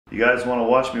You guys want to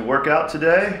watch me work out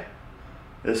today?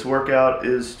 This workout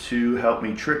is to help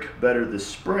me trick better this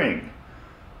spring.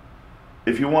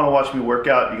 If you want to watch me work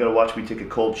out, you got to watch me take a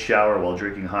cold shower while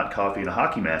drinking hot coffee and a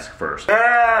hockey mask first.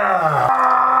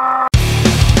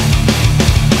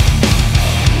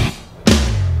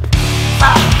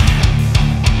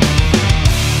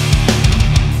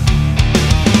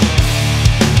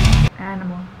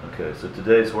 Okay, so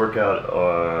today's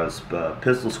workout is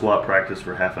pistol squat practice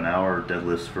for half an hour,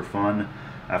 deadlifts for fun.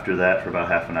 After that for about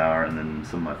half an hour, and then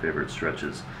some of my favorite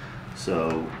stretches.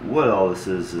 So what all this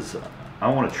is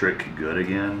I want to trick good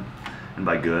again. And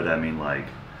by good, I mean like,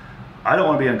 I don't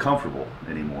want to be uncomfortable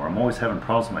anymore. I'm always having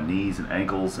problems with my knees and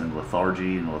ankles and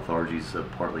lethargy, and lethargy is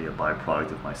partly a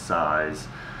byproduct of my size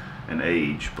and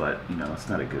age, but you know, it's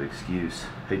not a good excuse.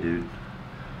 Hey dude.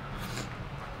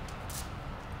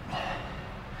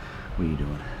 What are you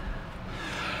doing?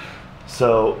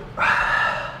 So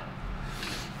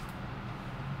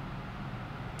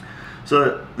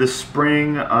this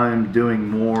spring I'm doing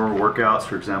more workouts.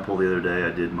 For example, the other day I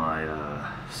did my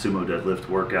sumo deadlift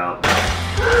workout.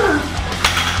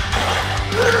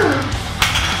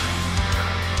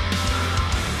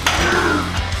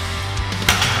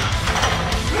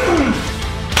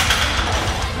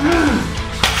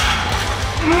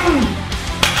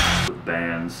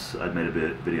 Bands. I've made a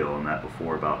video on that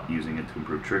before about using it to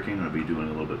improve tricking. I'm going to be doing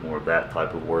a little bit more of that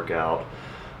type of workout,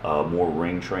 more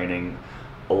ring training.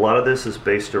 A lot of this is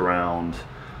based around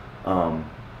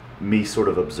me sort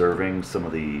of observing some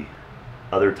of the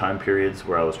other time periods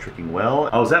where I was tricking well.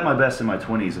 I was at my best in my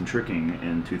 20s and tricking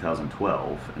in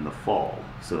 2012 in the fall.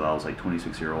 So I was like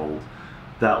 26-year-old.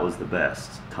 That was the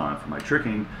best time for my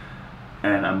tricking.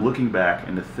 And I'm looking back,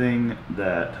 and the thing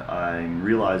that I'm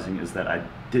realizing is that I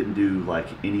didn't do like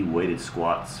any weighted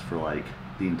squats for like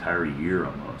the entire year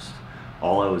almost.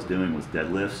 All I was doing was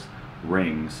deadlifts,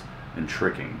 rings, and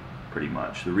tricking pretty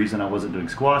much. The reason I wasn't doing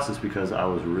squats is because I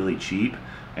was really cheap,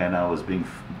 and I was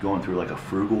going through like a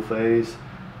frugal phase,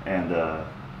 and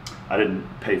I didn't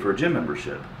pay for a gym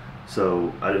membership.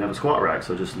 So I didn't have a squat rack,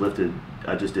 so I just did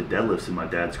deadlifts in my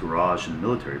dad's garage in the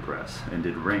military press, and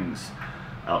did rings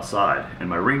outside. And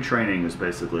my ring training is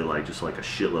basically like just like a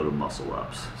shitload of muscle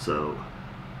ups. So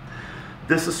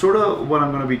this is sort of what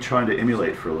I'm going to be trying to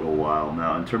emulate for a little while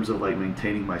now, in terms of like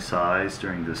maintaining my size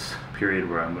during this period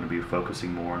where I'm going to be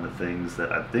focusing more on the things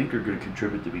that I think are going to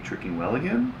contribute to me tricking well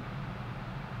again.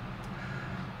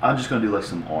 I'm just going to do like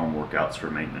some arm workouts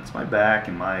for maintenance. My back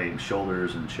and my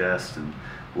shoulders and chest and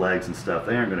legs and stuff,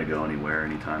 they aren't going to go anywhere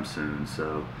anytime soon.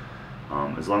 So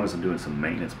as long as I'm doing some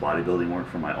maintenance bodybuilding work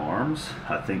for my arms,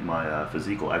 I think my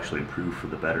physique will actually improve for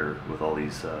the better with all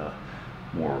these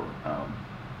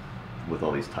with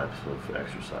all these types of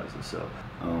exercises. So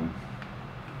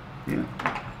yeah,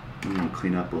 I'm going to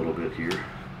clean up a little bit here.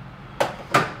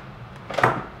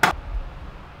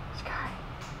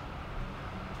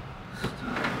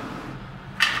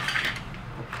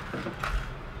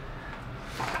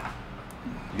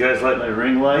 You guys like my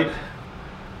ring light?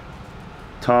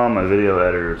 Tom, my video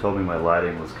editor, told me my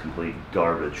lighting was complete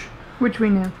garbage. Which we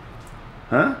knew.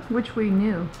 Huh? Which we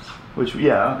knew. Which,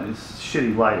 yeah, it's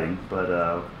shitty lighting, but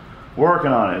we're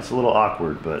working on it. It's a little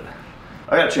awkward, but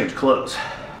I gotta change clothes.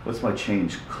 What's my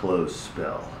change clothes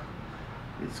spell?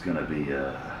 It's gonna be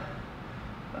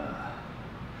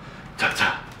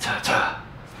ta-ta-ta-ta.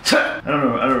 I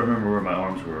don't remember where my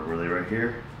arms were. Were they right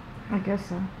here? I guess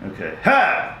so. Okay.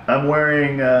 Ha! I'm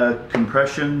wearing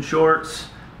compression shorts,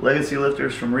 Legacy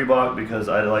lifters from Reebok, because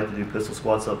I like to do pistol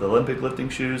squats of the Olympic lifting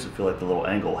shoes. I feel like the little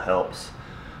angle helps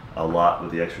a lot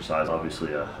with the exercise.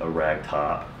 Obviously a rag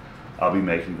top. I'll be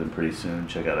making them pretty soon.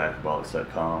 Check out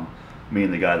acrobolix.com. Me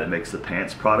and the guy that makes the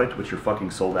pants product, which are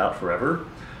fucking sold out forever,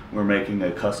 we're making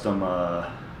a custom,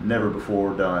 never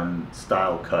before done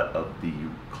style cut of the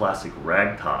classic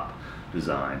rag top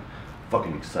design.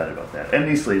 Fucking excited about that. And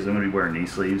knee sleeves. I'm going to be wearing knee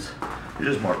sleeves. They're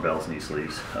just Mark Bell's knee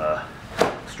sleeves.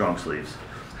 Strong sleeves.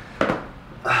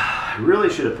 I really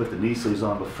should have put the knee sleeves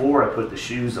on before I put the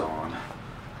shoes on.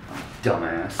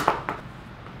 Dumbass.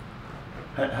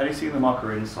 How do you sing the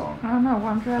Macarena song? I don't know.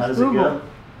 Why don't you ask How does Google? it go?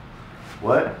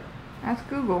 What? Ask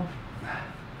Google.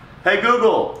 Hey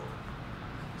Google!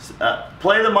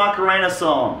 Play the Macarena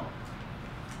song.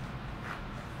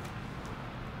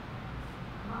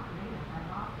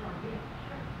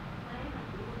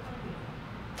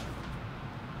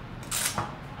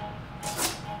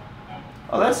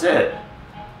 Oh, that's it.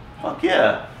 Fuck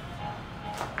yeah.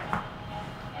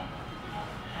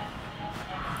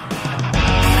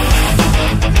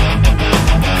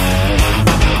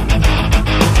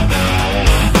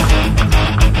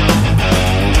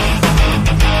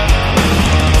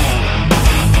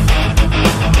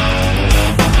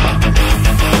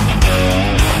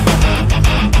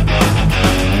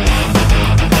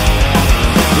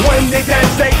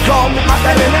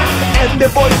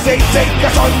 take a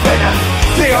son pena.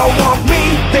 They all want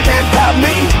me, they can't have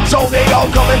me, so they all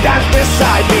come and dance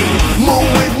beside me. Move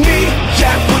with me,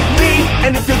 jam with me,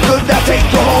 and if you're good, I'll take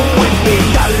you home with me.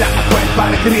 Dale a la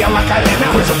cuerpa, alegría, Macarena,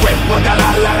 pues su cuerpo da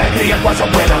la alegría, cosa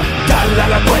buena. Dale a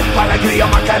la cuerpa, alegría,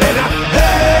 Macarena,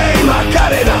 hey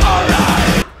Macarena,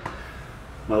 alright.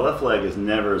 My left leg is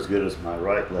never as good as my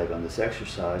right leg on this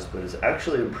exercise, but it's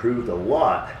actually improved a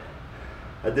lot.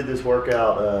 I did this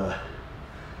workout, I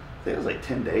think it was like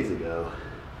 10 days ago.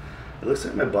 It looks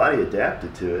like my body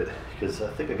adapted to it because I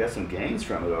think I got some gains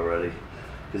from it already.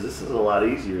 Because this is a lot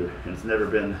easier, and it's never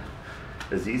been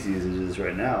as easy as it is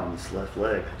right now on this left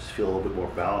leg. I just feel a little bit more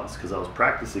balanced because I was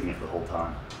practicing it the whole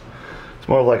time. It's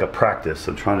more of like a practice.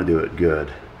 I'm trying to do it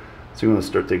good. So I'm going to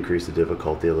start to increase the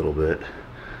difficulty a little bit.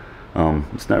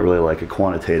 It's not really like a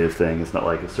quantitative thing. It's not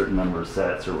like a certain number of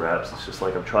sets or reps. It's just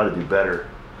like I'm trying to do better.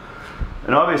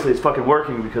 And obviously it's fucking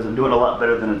working because I'm doing a lot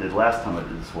better than I did last time I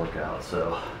did this workout.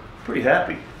 So pretty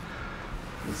happy.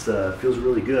 This feels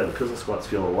really good. Pistol squats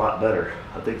feel a lot better.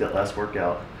 I think that last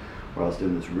workout where I was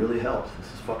doing this really helped.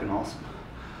 This is fucking awesome.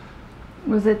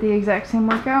 Was it the exact same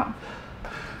workout?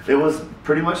 It was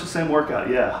pretty much the same workout,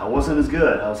 yeah. I wasn't as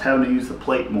good. I was having to use the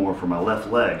plate more for my left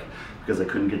leg because I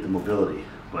couldn't get the mobility.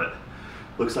 But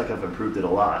looks like I've improved it a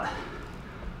lot.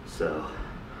 So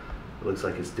it looks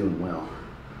like it's doing well.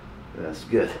 That's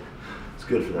good. It's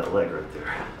good for that leg right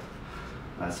there.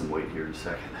 I have some weight here in a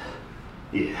second.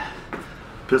 Yeah.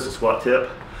 Pistol squat tip.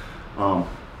 A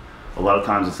lot of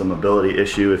times it's a mobility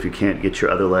issue if you can't get your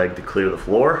other leg to clear the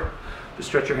floor. Just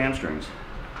stretch your hamstrings.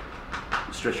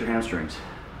 Just stretch your hamstrings.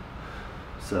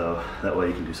 So that way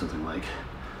you can do something like,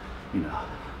 you know,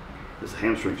 there's a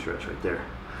hamstring stretch right there.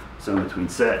 So in between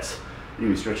sets, you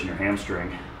can be stretching your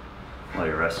hamstring while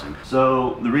you're resting.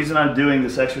 So the reason I'm doing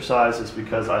this exercise is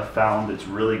because I found it's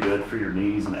really good for your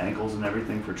knees and ankles and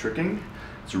everything for tricking.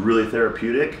 It's really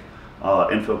therapeutic.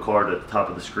 Info card at the top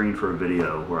of the screen for a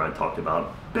video where I talked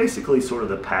about basically sort of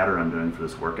the pattern I'm doing for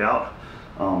this workout.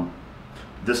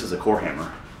 This is a core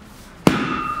hammer.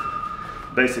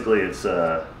 Basically it's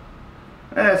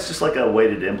just like a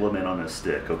weighted implement on a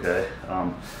stick, okay?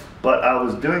 But I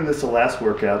was doing this the last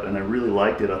workout and I really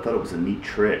liked it. I thought it was a neat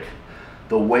trick.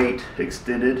 The weight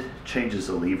extended changes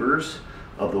the levers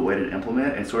of the weighted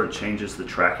implement and sort of changes the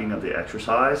tracking of the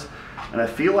exercise. And I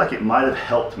feel like it might have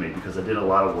helped me because I did a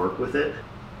lot of work with it.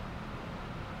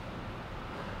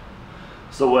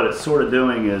 So what it's sort of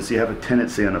doing is you have a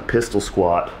tendency on a pistol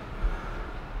squat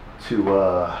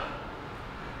to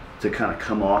kind of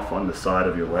come off on the side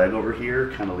of your leg over here,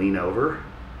 kind of lean over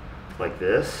like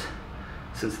this.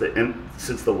 Since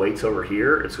the weight's over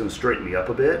here, it's going to straighten me up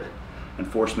a bit and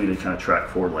force me to kind of track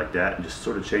forward like that and just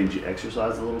sort of change the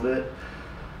exercise a little bit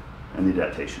and the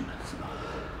adaptation.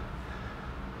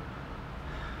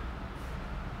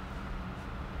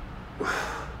 So.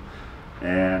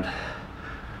 And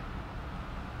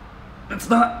it's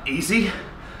not easy,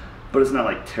 but it's not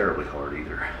like terribly hard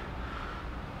either.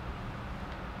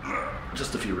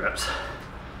 Just a few reps.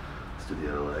 Let's do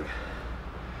the other leg.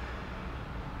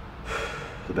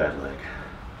 The bad leg.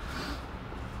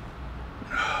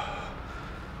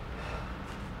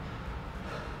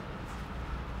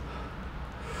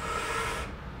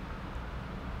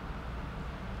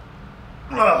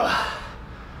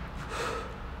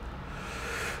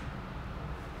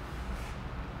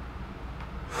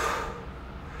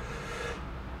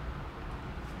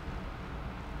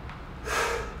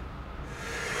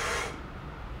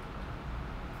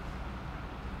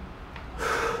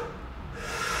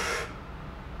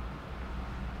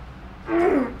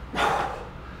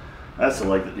 That's the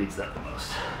leg that needs that the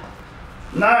most.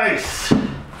 Nice!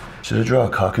 Should I draw a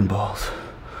cock and balls?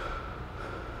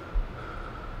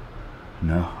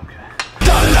 No? Okay.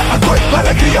 Dalla a quella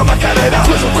alegria Macarena,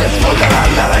 questo darà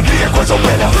l'allegria, questo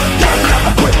bella. Dalla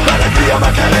a quella alegria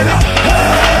Macarena,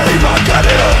 hey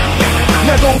Macarena.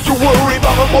 Now don't you worry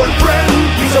about my boyfriend,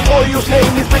 he's a boy whose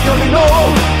name is barely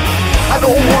known. I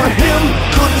don't want him,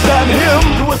 couldn't stand him,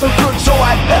 he wasn't good so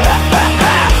I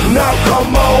now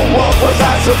come on, what was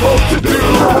I supposed to do?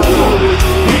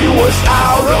 He was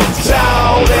out of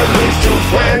town and his two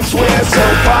friends were so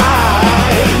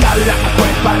fine. Dalla a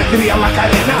quella alegria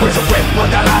Macarena, questo cuerpo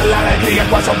dará la alegría,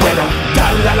 cosa buena.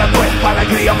 Dalla la quella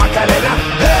alegria Macarena,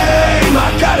 hey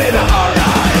Macarena,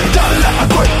 alright. Dalla a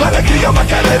quella alegria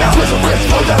Macarena, questo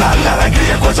cuerpo dará la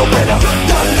alegría, cosa buena.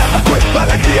 Dalla a quella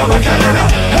alegria Macarena,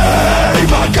 hey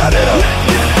Macarena.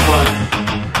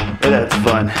 Hey, that's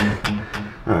fun.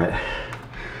 Alright,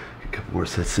 a couple more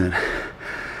sets in.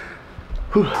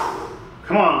 Whew.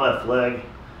 Come on, left leg.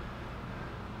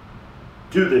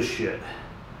 Do this shit.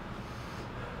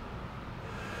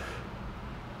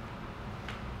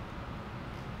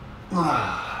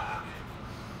 Left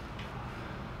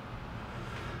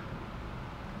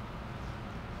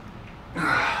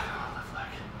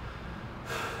leg.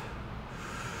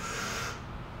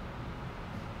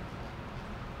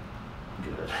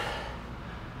 Good.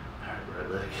 All right, right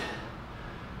leg.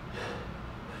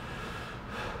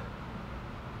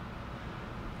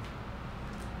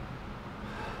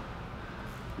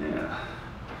 Yeah.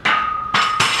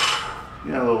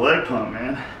 You got a little leg pump,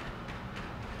 man.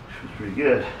 Feels pretty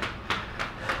good.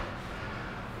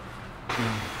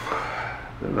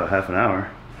 Been about half an hour.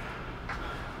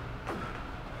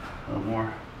 A little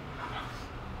more.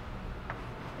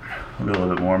 I'll do a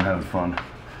little bit more. I'm having fun.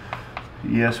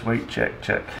 Yes, wait, check,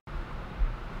 check.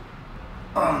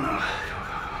 Oh no.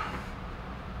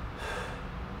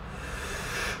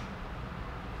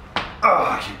 Oh,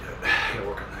 I can't do it. I gotta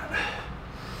work on that.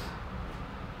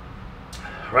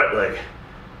 Right leg.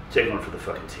 Take one for the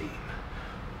fucking team.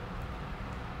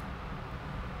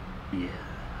 Yeah,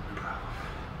 no problem.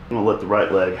 I'm gonna let the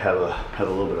right leg have a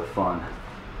little bit of fun.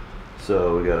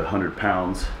 So we got 100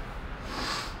 pounds.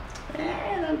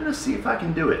 And I'm gonna see if I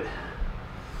can do it.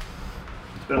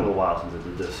 It's been a little while since I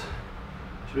did this.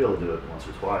 Should be able to do it once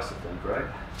or twice, I think, right?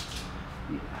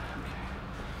 Yeah, okay.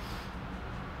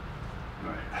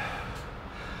 Alright.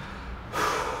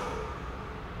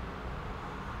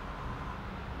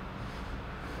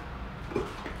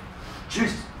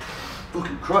 Jesus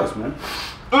fucking Christ, man.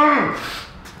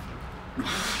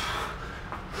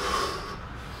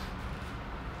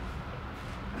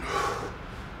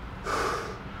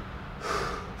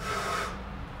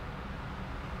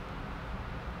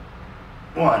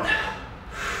 One,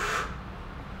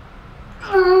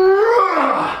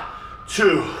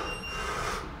 2,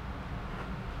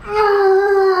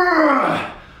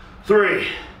 3,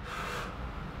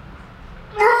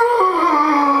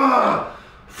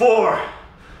 4.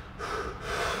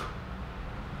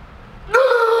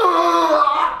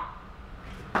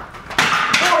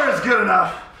 4 is good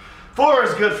enough. 4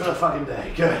 is good for the fucking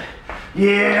day. Good.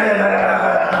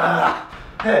 Yeah.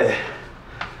 Hey.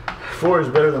 4 is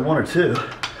better than 1 or 2.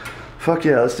 Fuck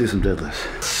yeah, let's do some deadlifts.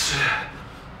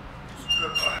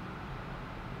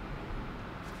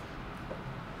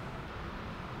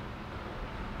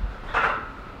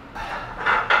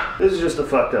 This is just a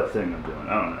fucked up thing I'm doing.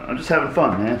 I don't know. I'm just having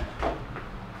fun, man.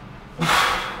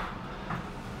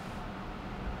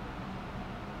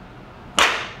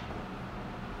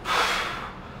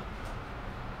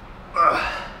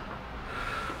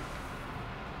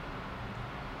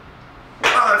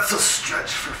 That's a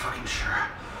stretch for fucking sure.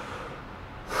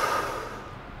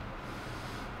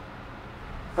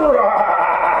 Oh.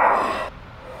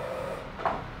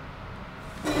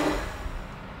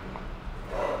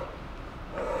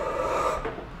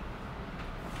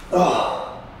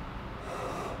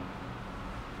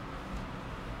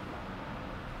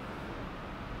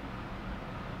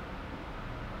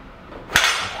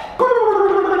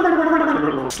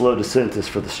 Slow descent is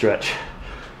for the stretch.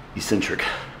 Eccentric.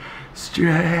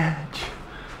 Stretch.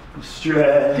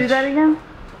 Stretch. Do that again?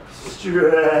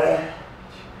 Stretch.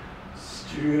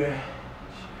 Stretch.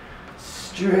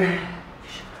 Stretch.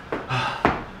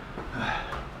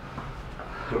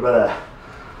 We're about an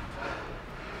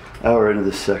hour into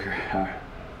this sucker. All right.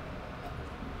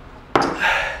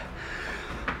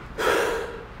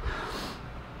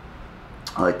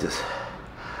 I like this.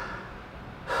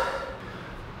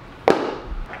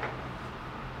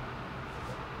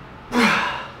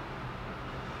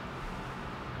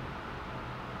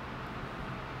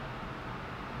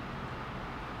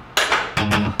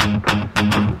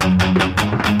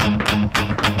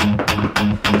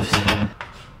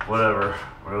 Whatever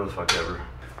the fuck ever.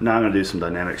 Now I'm gonna do some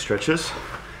dynamic stretches.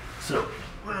 So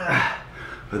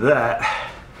with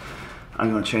that,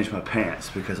 I'm gonna change my pants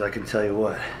because I can tell you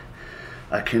what,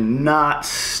 I cannot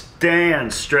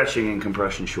stand stretching in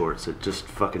compression shorts. It just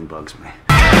fucking bugs me.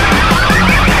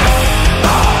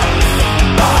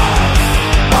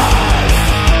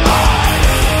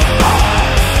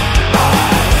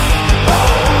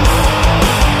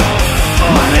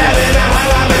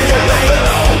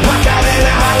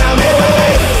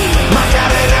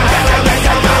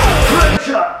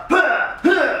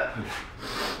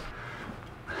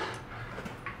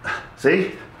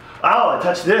 See? Oh, I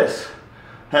touched this.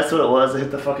 That's what it was. I hit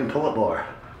the fucking pull-up bar.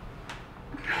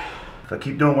 If I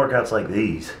keep doing workouts like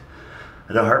these,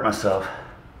 I don't hurt myself,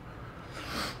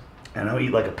 and I don't eat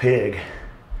like a pig,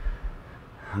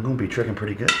 I'm gonna be tricking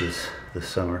pretty good this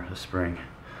summer, this spring.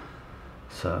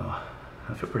 So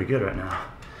I feel pretty good right now.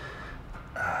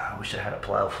 I wish I had a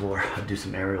plow floor. I'd do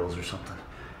some aerials or something.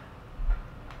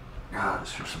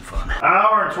 Just for some fun.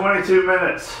 Hour and 22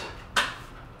 minutes.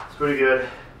 It's pretty good.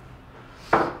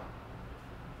 I'm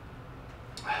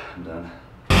done.